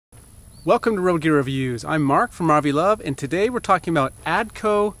Welcome to Road Gear Reviews. I'm Mark from RV Love, and today we're talking about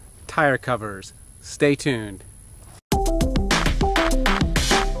Adco tire covers. Stay tuned.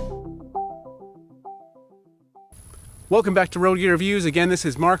 Welcome back to Road Gear Reviews. Again, this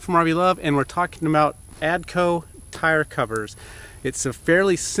is Mark from RV Love, and we're talking about Adco tire covers. It's a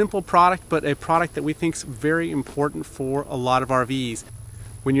fairly simple product, but a product that we think is very important for a lot of RVs.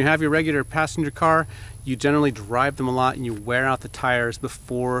 When you have your regular passenger car, you generally drive them a lot and you wear out the tires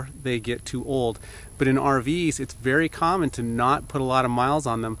before they get too old. But in RVs, it's very common to not put a lot of miles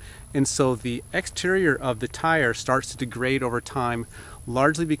on them, and so the exterior of the tire starts to degrade over time,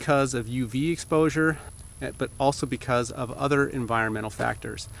 largely because of UV exposure, but also because of other environmental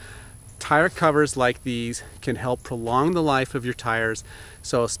factors. Tire covers like these can help prolong the life of your tires,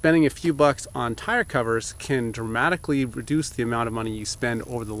 so spending a few bucks on tire covers can dramatically reduce the amount of money you spend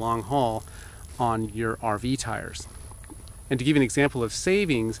over the long haul on your RV tires. And to give you an example of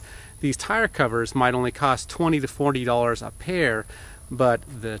savings, these tire covers might only cost $20 to $40 a pair, but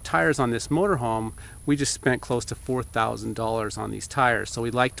the tires on this motorhome, we just spent close to $4,000 on these tires, so we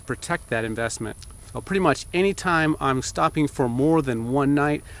like to protect that investment. So pretty much anytime I'm stopping for more than one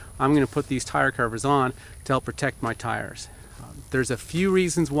night, I'm going to put these tire covers on to help protect my tires. There's a few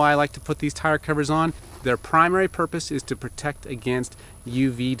reasons why I like to put these tire covers on. Their primary purpose is to protect against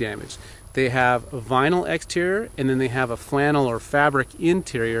UV damage. They have a vinyl exterior, and then they have a flannel or fabric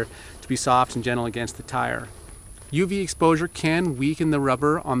interior to be soft and gentle against the tire. UV exposure can weaken the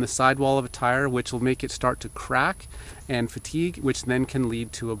rubber on the sidewall of a tire, which will make it start to crack and fatigue, which then can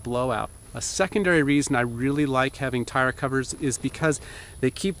lead to a blowout. A secondary reason I really like having tire covers is because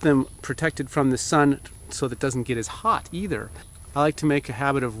they keep them protected from the sun so that it doesn't get as hot either. I like to make a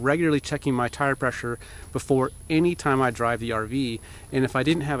habit of regularly checking my tire pressure before any time I drive the RV, and if I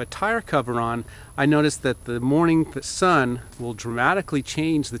didn't have a tire cover on, I noticed that the morning sun will dramatically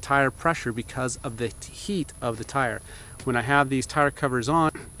change the tire pressure because of the heat of the tire. When I have these tire covers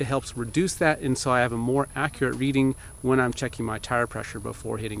on, it helps reduce that, and so I have a more accurate reading when I'm checking my tire pressure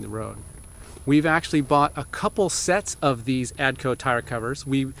before hitting the road. We've actually bought a couple sets of these Adco tire covers.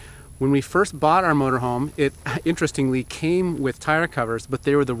 When we first bought our motorhome, it interestingly came with tire covers, but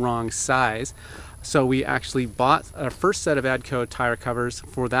they were the wrong size. So we actually bought our first set of Adco tire covers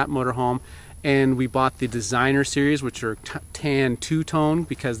for that motorhome, and we bought the designer series, which are tan two-tone,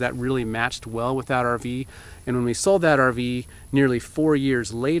 because that really matched well with that RV. And when we sold that RV nearly 4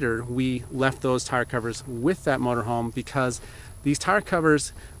 years later, we left those tire covers with that motorhome because these tire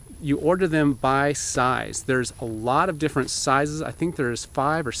covers, you order them by size. There's a lot of different sizes. I think there's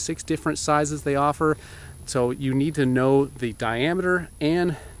 5 or 6 different sizes they offer. So you need to know the diameter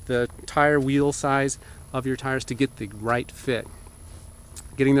and the tire wheel size of your tires to get the right fit.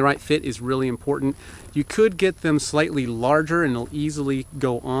 Getting the right fit is really important. You could get them slightly larger and they'll easily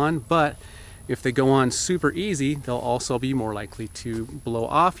go on, but if they go on super easy, they'll also be more likely to blow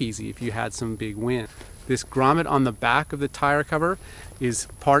off easy if you had some big wind. This grommet on the back of the tire cover is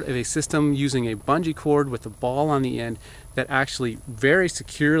part of a system using a bungee cord with a ball on the end that actually very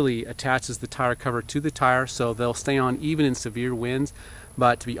securely attaches the tire cover to the tire, so they'll stay on even in severe winds.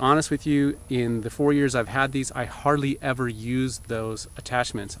 But to be honest with you, in the 4 years I've had these, I hardly ever use those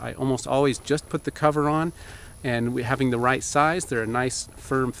attachments. I almost always just put the cover on, and having the right size, they're a nice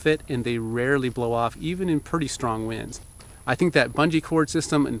firm fit, and they rarely blow off even in pretty strong winds. I think that bungee cord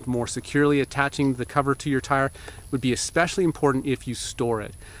system and more securely attaching the cover to your tire would be especially important if you store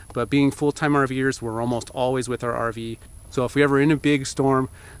it. But being full-time RVers, we're almost always with our RV. So if we're ever in a big storm,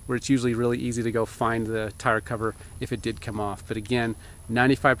 where it's usually really easy to go find the tire cover if it did come off. But again,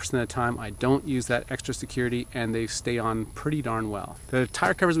 95% of the time I don't use that extra security, and they stay on pretty darn well. The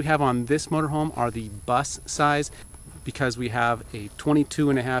tire covers we have on this motorhome are the bus size, because we have a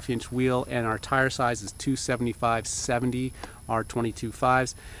 22.5-inch wheel and our tire size is 275/70, our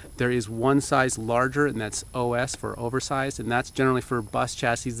 22.5s. There is one size larger, and that's OS for oversized, and that's generally for bus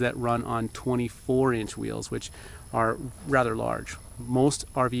chassis that run on 24-inch wheels, which are rather large. Most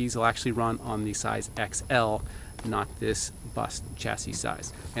RVs will actually run on the size XL, not this bus chassis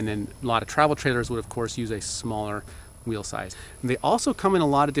size. And then a lot of travel trailers would of course use a smaller wheel size. And they also come in a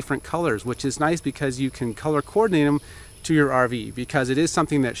lot of different colors, which is nice because you can color coordinate them to your RV, because it is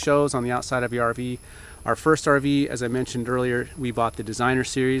something that shows on the outside of your RV. Our first RV, as I mentioned earlier, we bought the designer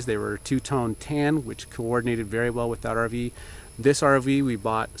series. They were two-tone tan, which coordinated very well with that RV. This RV we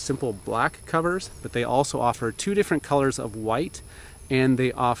bought simple black covers, but they also offer 2 different colors of white, and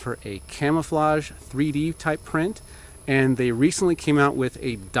they offer a camouflage 3D type print, and they recently came out with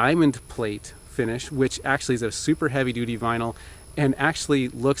a diamond plate finish, which actually is a super heavy duty vinyl and actually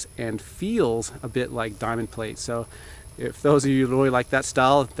looks and feels a bit like diamond plate. So if those of you really like that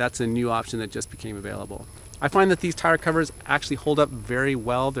style, that's a new option that just became available. I find that these tire covers actually hold up very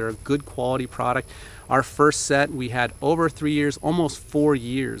well. They're a good quality product. Our first set, we had over 3 years, almost 4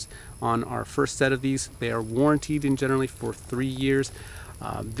 years on our first set of these. They are warranted in generally for 3 years.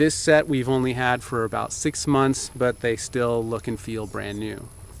 This set we've only had for about 6 months, but they still look and feel brand new.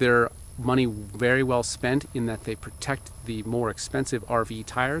 They're money very well spent in that they protect the more expensive RV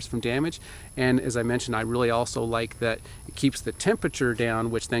tires from damage. And as I mentioned, I really also like that it keeps the temperature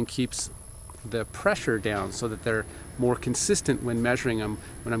down, which then keeps the pressure down so that they're more consistent when measuring them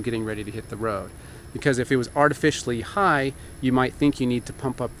when I'm getting ready to hit the road. Because if it was artificially high, you might think you need to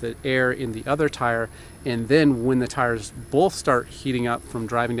pump up the air in the other tire, and then when the tires both start heating up from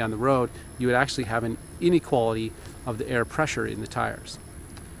driving down the road, you would actually have an inequality of the air pressure in the tires.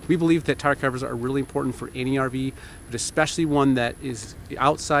 We believe that tire covers are really important for any RV, but especially one that is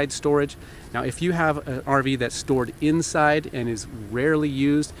outside storage. Now, if you have an RV that's stored inside and is rarely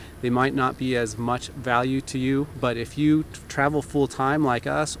used, they might not be as much value to you. But if you travel full time like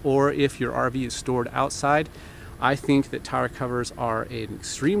us, or if your RV is stored outside, I think that tire covers are an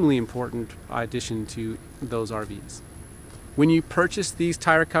extremely important addition to those RVs. When you purchase these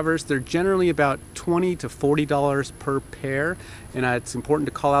tire covers, they're generally about $20 to $40 per pair, and it's important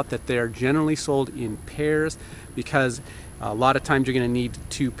to call out that they are generally sold in pairs because a lot of times you're going to need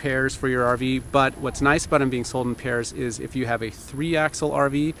 2 pairs for your RV. But what's nice about them being sold in pairs is if you have a 3-axle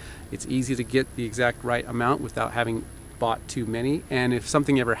RV, it's easy to get the exact right amount without having bought too many. And if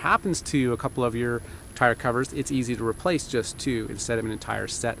something ever happens to a couple of your tire covers, it's easy to replace just 2 instead of an entire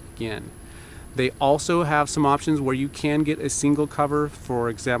set again. They also have some options where you can get a single cover. For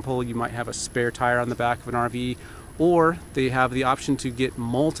example, you might have a spare tire on the back of an RV, or they have the option to get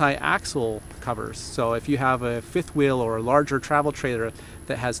multi-axle covers. So if you have a 5th wheel or a larger travel trailer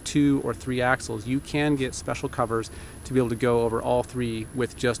that has 2 or 3 axles, you can get special covers to be able to go over all 3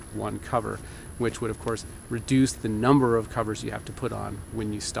 with just 1 cover, which would of course reduce the number of covers you have to put on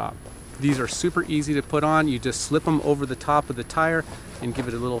when you stop. These are super easy to put on. You just slip them over the top of the tire and give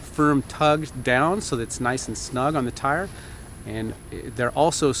it a little firm tug down so that it's nice and snug on the tire. And they're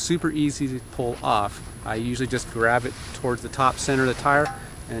also super easy to pull off. I usually just grab it towards the top center of the tire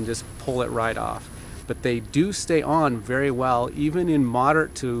and just pull it right off. But they do stay on very well, even in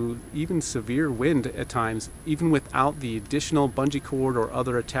moderate to even severe wind at times, even without the additional bungee cord or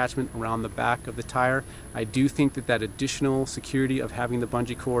other attachment around the back of the tire. I do think that that additional security of having the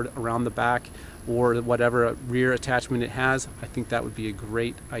bungee cord around the back or whatever rear attachment it has, I think that would be a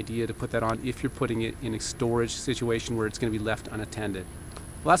great idea to put that on if you're putting it in a storage situation where it's going to be left unattended.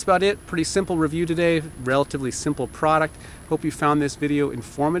 Well, that's about it. Pretty simple review today, relatively simple product. Hope you found this video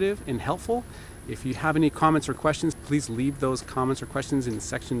informative and helpful. If you have any comments or questions, please leave those comments or questions in the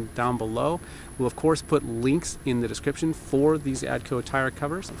section down below. We'll of course put links in the description for these Adco tire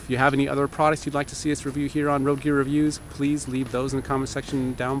covers. If you have any other products you'd like to see us review here on Road Gear Reviews, please leave those in the comment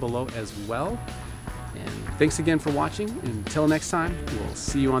section down below as well. And thanks again for watching. Until next time, we'll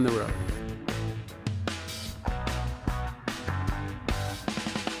see you on the road.